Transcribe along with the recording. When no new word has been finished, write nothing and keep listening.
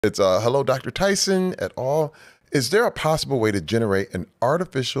It's hello, Dr. Tyson et al. Is there a possible way to generate an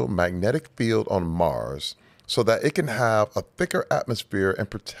artificial magnetic field on Mars so that it can have a thicker atmosphere and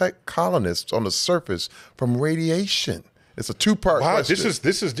protect colonists on the surface from radiation? It's a two-part question.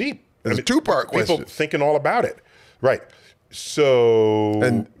 This is deep. It's a two-part question. People thinking all about it. Right. So...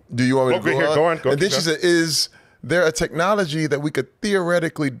 And do you want me to go on? Go on. And then she said, is there a technology that we could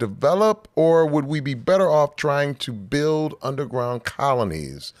theoretically develop, or would we be better off trying to build underground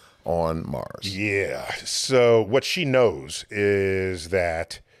colonies on Mars? Yeah. So what she knows is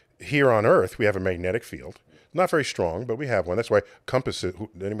that here on Earth, we have a magnetic field. Not very strong, but we have one. That's why compasses,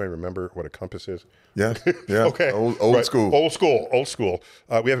 anybody remember what a compass is? Yeah. Yeah. Okay. Old right. school. Old school.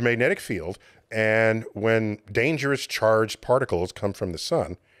 We have a magnetic field. And when dangerous charged particles come from the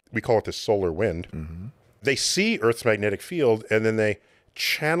sun, we call it the solar wind. Mm-hmm. They see Earth's magnetic field, and then they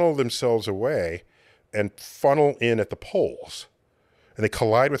channel themselves away and funnel in at the poles. And they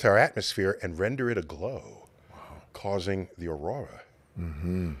collide with our atmosphere and render it aglow, causing the aurora.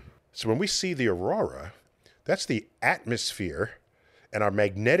 Mm-hmm. So when we see the aurora, that's the atmosphere and our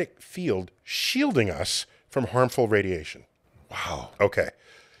magnetic field shielding us from harmful radiation. Wow. Okay.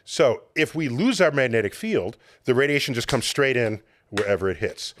 So if we lose our magnetic field, the radiation just comes straight in wherever it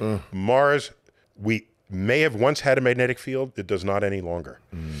hits. Mars, we may have once had a magnetic field. It does not any longer.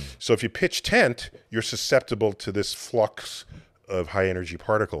 So if you pitch tent, you're susceptible to this flux of high energy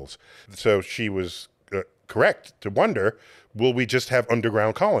particles. So she was correct to wonder, will we just have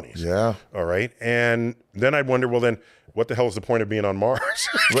underground colonies? Yeah. All right. And then I'd wonder, well, then what the hell is the point of being on Mars?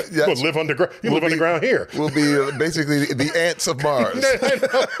 We'll live underground. You live underground here. We'll be basically the ants of Mars.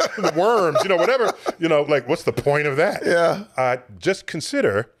 The worms, whatever. Like, what's the point of that? Yeah. Just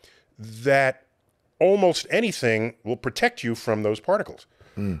consider that almost anything will protect you from those particles.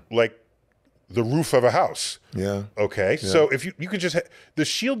 Like the roof of a house. Yeah. Okay. Yeah. So if you could just, the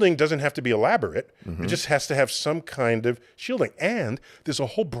shielding doesn't have to be elaborate. It just has to have some kind of shielding. And there's a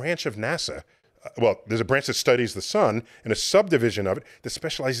whole branch of NASA. There's a branch that studies the sun and a subdivision of it that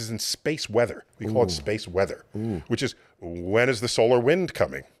specializes in space weather. We call it space weather, which is when is the solar wind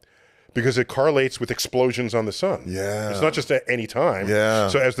coming? Because it correlates with explosions on the sun. Yeah. It's not just at any time. Yeah.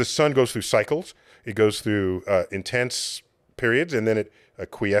 So as the sun goes through cycles, it goes through intense periods and then it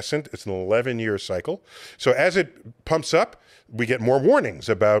quiescent. It's an 11-year cycle. So as it pumps up, we get more warnings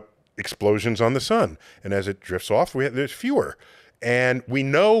about explosions on the sun. And as it drifts off, there's fewer. And we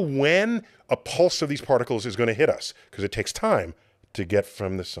know when a pulse of these particles is going to hit us because it takes time to get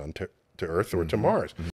from the sun to Earth or to Mars.